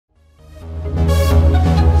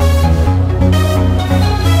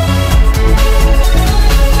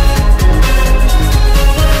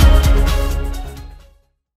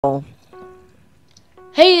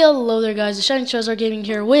Hey, hello there, guys. The Shining Treasure Gaming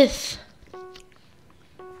here with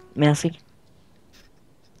Mousey.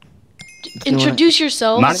 Introduce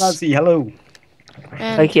yourselves. MouthyMousey, hello.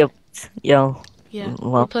 And PokeUploads. Yo. yeah,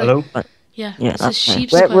 Well, we're playing. Hello. Yeah, yeah. this is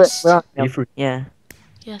Sheep's We're Quest. on- Yeah.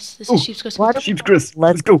 Yes, this is Sheep's Quest. Sheep's Chris.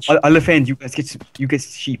 Let's go. I'll defend. You guys get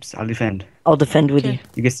sheeps. I'll defend. I'll defend with Okay. you.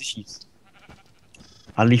 You get the sheeps.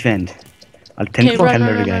 I'll defend. I'll Okay, tell run, the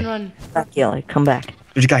run, run, guy. run, run. Back, Yellow. Come back.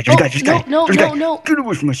 There's a guy. There's a guy. There's a guy. No, There's a guy. no. Get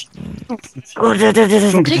away from my sheep. Take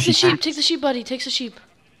the sheep. Take the sheep, buddy. Take the sheep.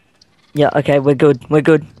 Yeah. Okay. We're good. We're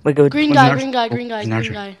good. We're good. Green Where's guy, the green guy, green guy,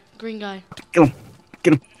 archer? green guy, green guy. Get him.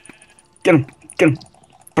 Get him. Get him. Get him.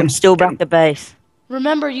 I'm still back to base.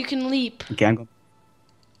 Remember, you can leap. Okay, I'm going.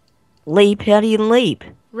 Leap? How do you leap?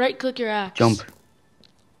 Right click your axe. Jump.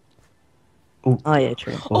 Oh yeah,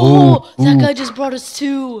 true. Oh, that guy just brought us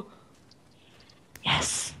 2.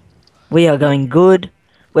 Yes. We are going good.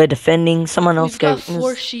 We're defending. Someone else We've go. got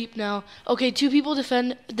 4 sheep now. Okay, 2 people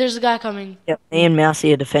defend. There's a guy coming. Yep. Me and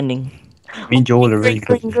Mousey are defending. Me and Joel are really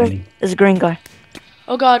good at Green. defending. There's a green guy.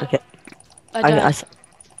 Oh God. Okay. I died. I,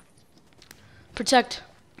 Protect.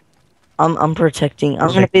 I'm protecting. I'm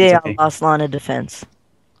gonna Protect, be it's our okay. last line of defense.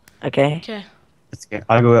 Okay. Okay. Let's go.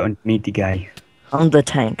 I'll go out and meet the guy. I'm the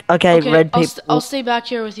tank. Okay. Okay, Red I'll, people. I'll stay back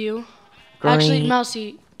here with you. Actually, Green.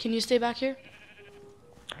 Mousey, can you stay back here?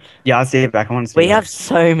 Yeah, I'll stay back. I want to stay We back. have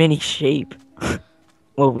so many sheep.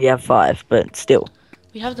 Well, we have 5, but still.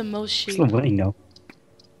 We have the most sheep. Still winning, though.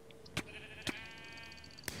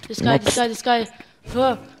 This guy.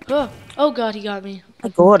 Oh God, he got me. My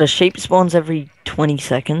God, a sheep spawns every 20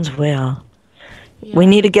 seconds. Wow. Yeah. We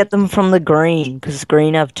need to get them from the green, because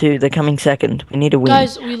green have 2. They're coming second. We need to win.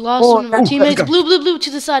 Guys, we lost one of our teammates. Blue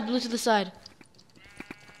to the side. Blue to the side.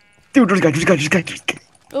 Dude, there's a guy. There's a guy.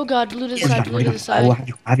 Oh God, blue to the side. Blue to the I side. will have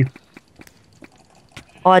you. I have you.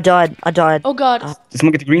 Oh, I died. Oh God. Did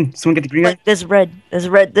someone get the green? Someone get the green guy? There's red. There's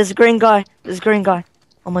red. There's a green guy. There's a green guy.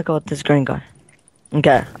 Oh my God, there's a green guy.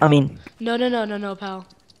 Okay, I mean. No, pal.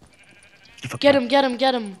 Get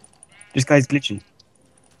him. This guy's glitching.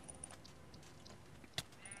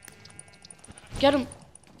 Get him.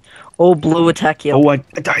 All blue attack you. Oh, I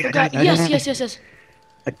died. Yes.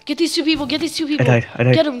 Get these 2 people. I died.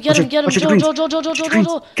 Get him. Joel. Get him.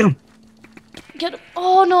 Get him.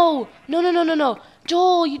 Oh no.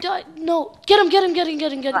 Joel, you died. No. Get him.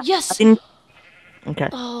 Yes. Okay.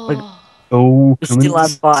 Oh. Oh, We still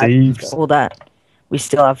have 5. All that. We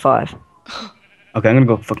still have 5. Okay, I'm gonna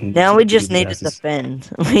go fucking. Now we just need to defend.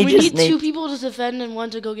 We need 2 people to defend and 1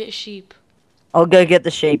 to go get sheep. I'll go get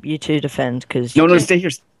the sheep. You 2 defend, because. No, stay here.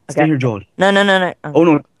 Stay here, Joel. No. Oh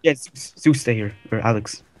no, yeah, Zeus, stay here, or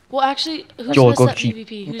Alex. Well, actually, who's Joel, best go at sheep.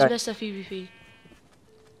 PvP? Who's Okay. best at PvP?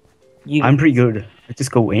 You. I'm pretty good. I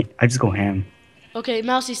just go ham. Okay,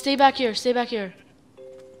 Mousey, stay back here.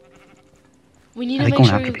 We need to Like make going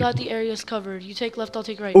sure after we've got people. the areas covered. You take left, I'll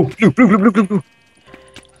take right. Oh, blue.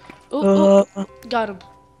 Oh, got him.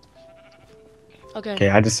 Okay. Okay,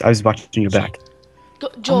 I was watching your back. Go,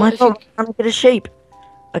 Oh Joel, my if you, God, I'm gonna get a sheep.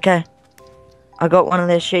 Okay. I got one of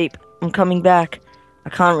their sheep. I'm coming back. I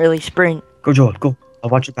can't really sprint. Go, Joel, go. I'll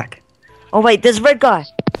watch your back. Oh wait, there's a red guy.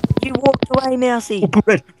 You walked away, Mousey. Oh,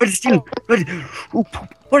 red is stealing. Red. Oh,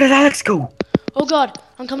 where did Alex go? oh God,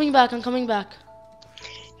 I'm coming back.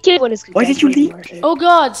 Why did you leave? Oh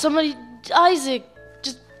God, Isaac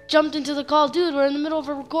just jumped into the call. Dude, we're in the middle of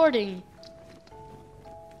a recording.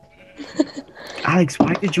 Alex,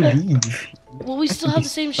 why did you leave? Well, we still have the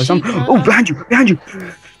same Or sheep. some- Oh, behind you.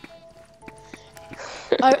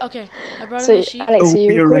 Okay, I brought in the sheep. Alex, Oh, are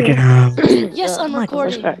you you're recording? right now. Yes, I'm my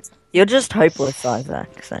God, recording. You're just hopeless,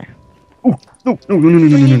 Isaac. So. Oh, no.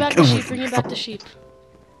 Bring me back Get the away sheep. from Bring me. me back the sheep.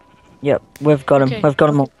 Yep, we've got him. Okay. We've got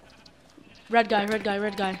him all. Red guy.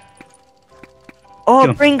 Oh, Kill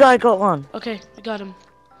him. green guy got one. Okay, I got him.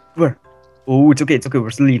 Where? Oh, it's okay. We're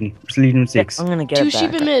still leading. with 6. I'm gonna get 2 it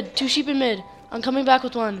sheep back. in mid. 2 sheep in mid. I'm coming back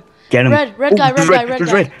with 1. Get him. Red guy. There's red.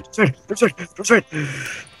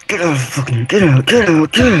 Get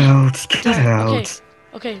out.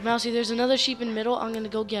 Okay, Mousey, there's another sheep in middle. I'm gonna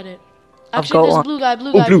go get it. I've Actually, got there's a one. blue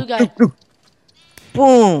guy. Oh, blue.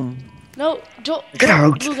 Boom. No, Joel. Get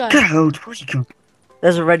out. Blue guy. Get out. Where's he going?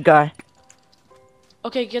 There's a red guy.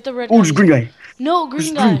 Okay, get the red Oh, guy. there's a green guy. No,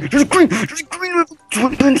 green guy. There's green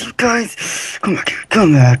guys. Come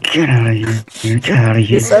back. Get out of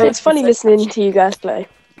here. So it's funny listening to you guys play.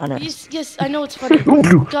 I know. Yes, I know it's funny. Oh,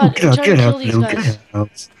 blue. God, I'm trying to kill these blue. guys.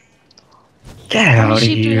 Get How out many of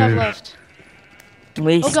sheep do we have here. left?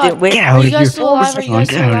 We Oh still. God, We Get are out you of guys here. still alive? Are you guys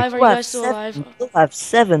still alive? Are you have guys still alive? still have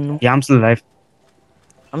 7. Yeah, I'm still alive.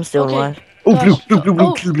 I'm still Okay. alive. Oh, Gosh, blue.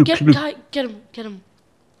 oh, Kill blue. Get him.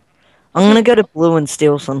 I'm gonna go to blue and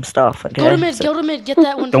steal some stuff. Okay. Go to mid. Go to mid. Get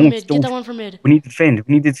that one from mid. Get that one from mid. We need to defend.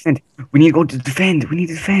 We need to defend. We need to go to defend. We need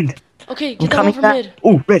to defend. Okay, I'm get that one coming from back. mid.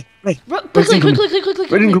 Oh, red. Quickly.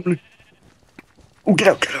 Red and goblin. Oh, get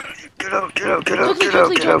out. Oh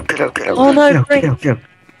no, get out.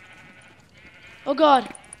 Oh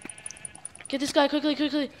god. Get this guy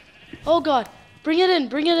quickly. Oh god. Bring it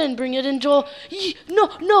in, Joel.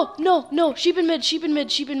 No. Sheep in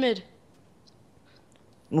mid.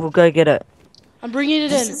 We'll go get it. I'm bringing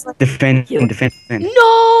it in. Defend.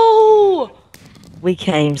 No! We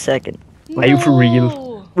came second. Are you for real?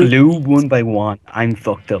 No! Blue won by 1. I'm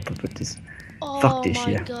fucked up about this. Oh this,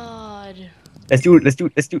 my yeah. god. Let's do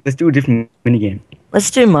a different minigame. Let's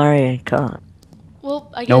do Mario Kart. Well,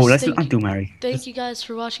 I guess No, let's not do Mario. Thank you guys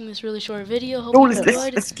for watching this really short video. Hope No, you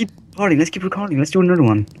enjoyed. let's keep recording. Let's do another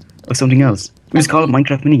one of something else. We just call it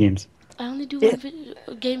Minecraft minigames. I only do one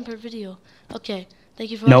game per video. Okay. Thank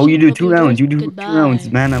you for watching. No, you do Hope 2 enjoyed. rounds. You do 2 Goodbye. rounds,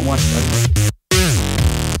 man. I want.